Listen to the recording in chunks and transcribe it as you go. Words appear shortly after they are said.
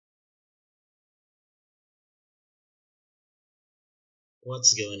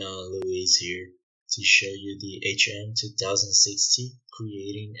What's going on, Louise here to show you the HM-2060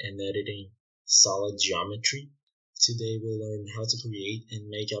 creating and editing solid geometry. Today we'll learn how to create and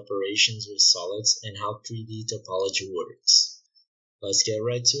make operations with solids and how 3D topology works. Let's get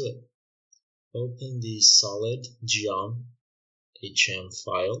right to it. Open the solid geom HM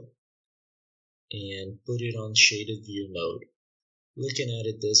file and put it on shaded view mode. Looking at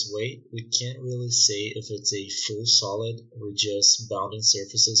it this way, we can't really say if it's a full solid or just bounding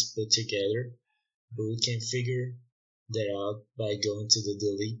surfaces put together, but we can figure that out by going to the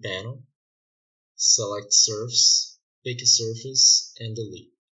delete panel, select surface, pick a surface, and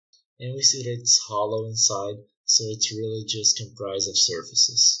delete. And we see that it's hollow inside, so it's really just comprised of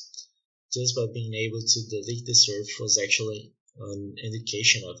surfaces. Just by being able to delete the surface was actually an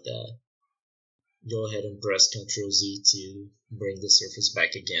indication of that. Go ahead and press Ctrl Z to bring the surface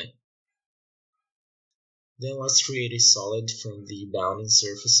back again. Then let's create a solid from the bounding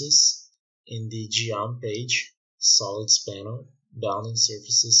surfaces. In the geom page, solids panel, bounding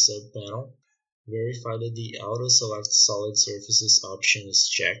surfaces subpanel, verify that the auto select solid surfaces option is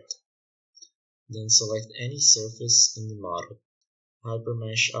checked. Then select any surface in the model.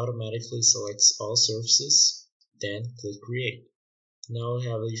 HyperMesh automatically selects all surfaces, then click create. Now we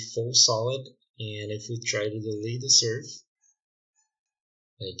have a full solid. And if we try to delete the surf,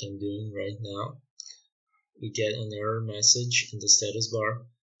 like I'm doing right now, we get an error message in the status bar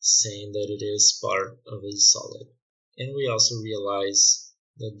saying that it is part of a solid. And we also realize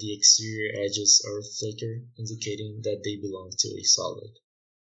that the exterior edges are thicker, indicating that they belong to a solid.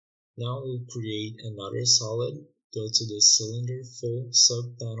 Now we'll create another solid. Go to the cylinder full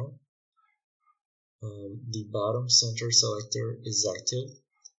subpanel. The bottom center selector is active.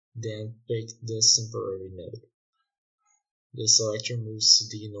 Then pick this temporary node. The selector moves to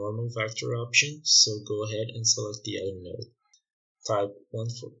the normal vector option, so go ahead and select the other node. Type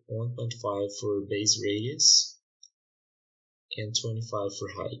 1.5 for base radius and 25 for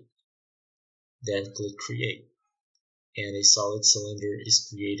height. Then click create. And a solid cylinder is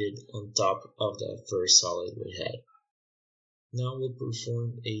created on top of that first solid we had. Now we'll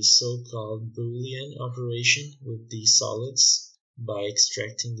perform a so-called Boolean operation with these solids by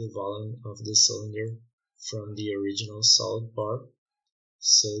extracting the volume of the cylinder from the original solid part.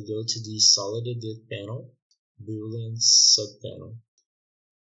 So go to the solid edit panel, Boolean subpanel.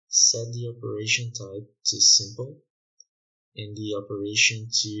 Set the operation type to simple and the operation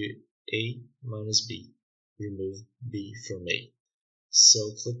to A minus B. Remove B from A.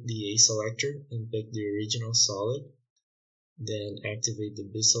 So click the A selector and pick the original solid. Then activate the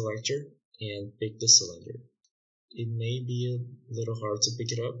B selector and pick the cylinder. It may be a little hard to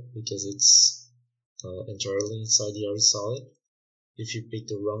pick it up because it's entirely inside the other solid. If you pick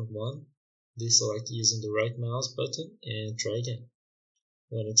the wrong one, deselect using the right mouse button and try again.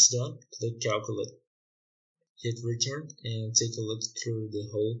 When it's done, click calculate. Hit return and take a look through the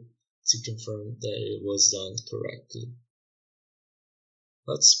hole to confirm that it was done correctly.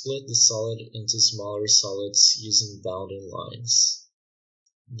 Let's split the solid into smaller solids using bounding lines.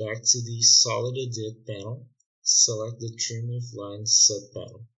 Back to the solid edit panel. Select the Trim with Lines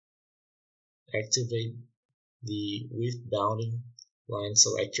subpanel. Activate the With Bounding Line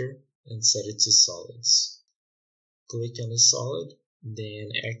selector and set it to Solids. Click on the solid,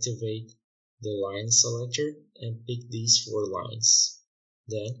 then activate the Line selector and pick these 4 lines.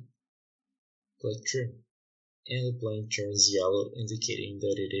 Then click Trim, and the plane turns yellow, indicating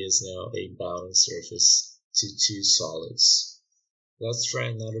that it is now a bounding surface to 2 solids. Let's try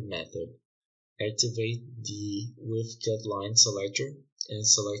another method. Activate the With Cut Line selector and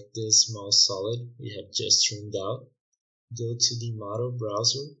select this small solid we have just trimmed out. Go to the model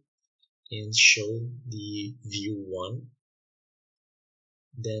browser and show the view 1.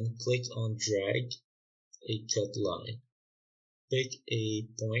 Then click on Drag a Cut Line. Pick a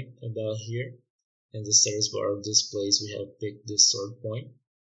point about here, and the status bar displays we have picked this start point.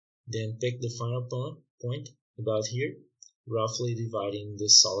 Then pick the final point about here, roughly dividing the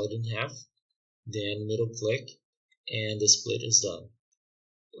solid in half. Then middle click and the split is done.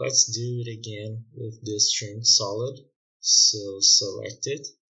 Let's do it again with this trimmed solid. So select it,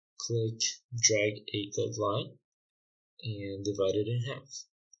 click drag a cut line and divide it in half.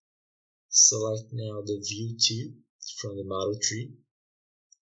 Select now the view 2 from the model tree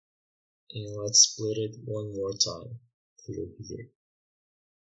and let's split it one more time through here.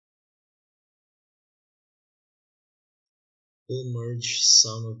 We'll merge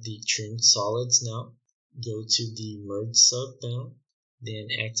some of the trimmed solids now. Go to the Merge subpanel, then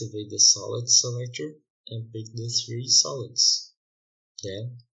activate the Solid selector and pick the 3 solids.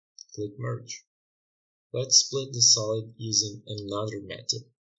 Then click Merge. Let's split the solid using another method.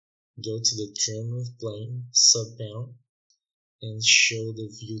 Go to the Trim with Plane subpanel and show the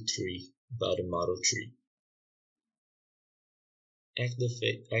view tree by the model tree.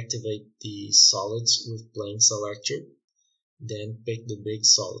 Activate the Solids with Plane selector, then pick the big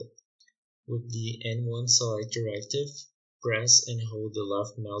solid. With the N1 selector active, press and hold the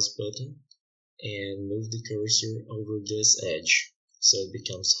left mouse button and move the cursor over this edge so it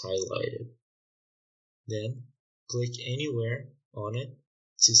becomes highlighted. Then click anywhere on it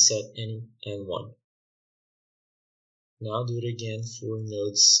to set N1. Now do it again for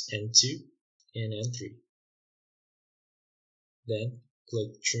nodes N2 and N3. Then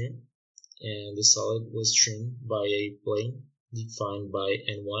click Trim, and the solid was trimmed by a plane defined by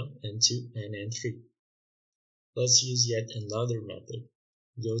N1, N2, and N3. Let's use yet another method.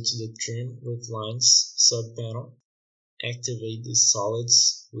 Go to the Trim with Lines subpanel, activate the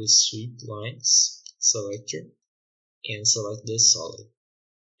Solids with Sweep Lines selector, and select this solid.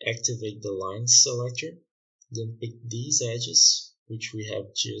 Activate the Lines selector, then pick these edges, which we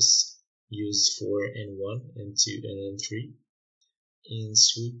have just used for N1, N2, and N3. In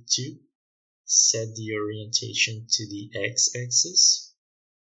Sweep 2, set the orientation to the X-axis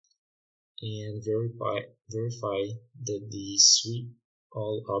and verify that the Sweep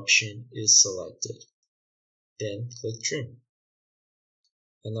All option is selected. Then click Trim.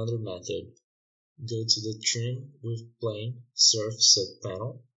 Another method. Go to the Trim with Plane Surf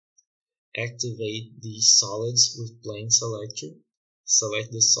subpanel. Activate the Solids with Plane selector.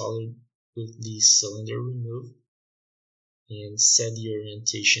 Select the solid with the cylinder removed and set the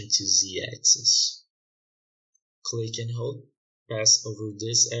orientation to Z-axis. Click and hold, pass over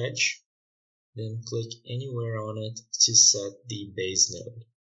this edge, then click anywhere on it to set the base node.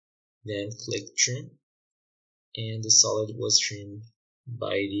 Then click Trim, and the solid was trimmed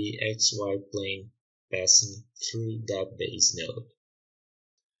by the XY plane passing through that base node.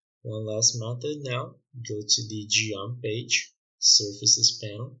 One last method now. Go to the Geom page, Surfaces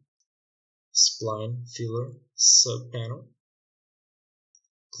panel, Spline Filler subpanel.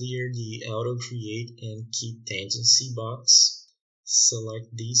 Clear the Auto Create and Keep Tangency box. Select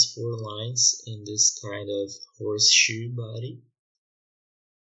these 4 lines in this kind of horseshoe body.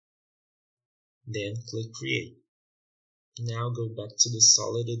 Then click Create. Now go back to the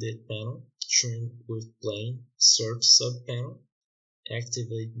Solid Edit panel, Trim with Plane Surf subpanel.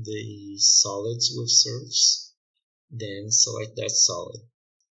 Activate the Solids with Surfs. Then select that solid.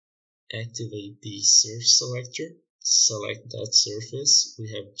 Activate the Surf selector. Select that surface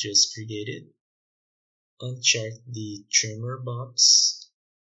we have just created. Uncheck the trimmer box,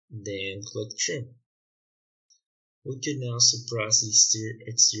 then click Trim. We could now suppress the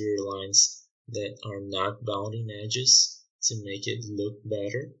exterior lines that are not bounding edges to make it look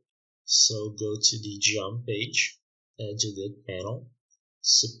better. So go to the Geom page, Edge Edit panel,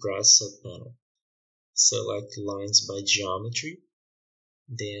 Suppress subpanel. Select Lines by Geometry,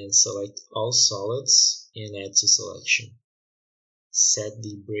 then select all solids and add to selection. Set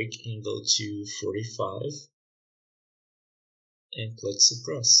the break angle to 45 and click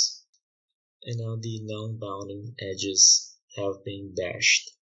Suppress. And now the non-bounding edges have been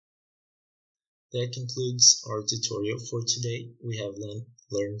dashed. That concludes our tutorial for today. We have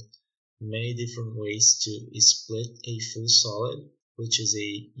learned many different ways to split a full solid, which is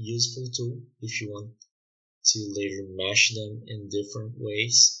a useful tool if you want to later mesh them in different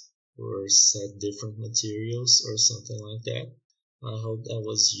ways or set different materials or something like that. I hope that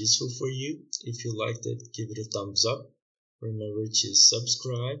was useful for you. If you liked it, give it a thumbs up. Remember to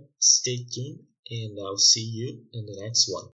subscribe, stay tuned, and I'll see you in the next one.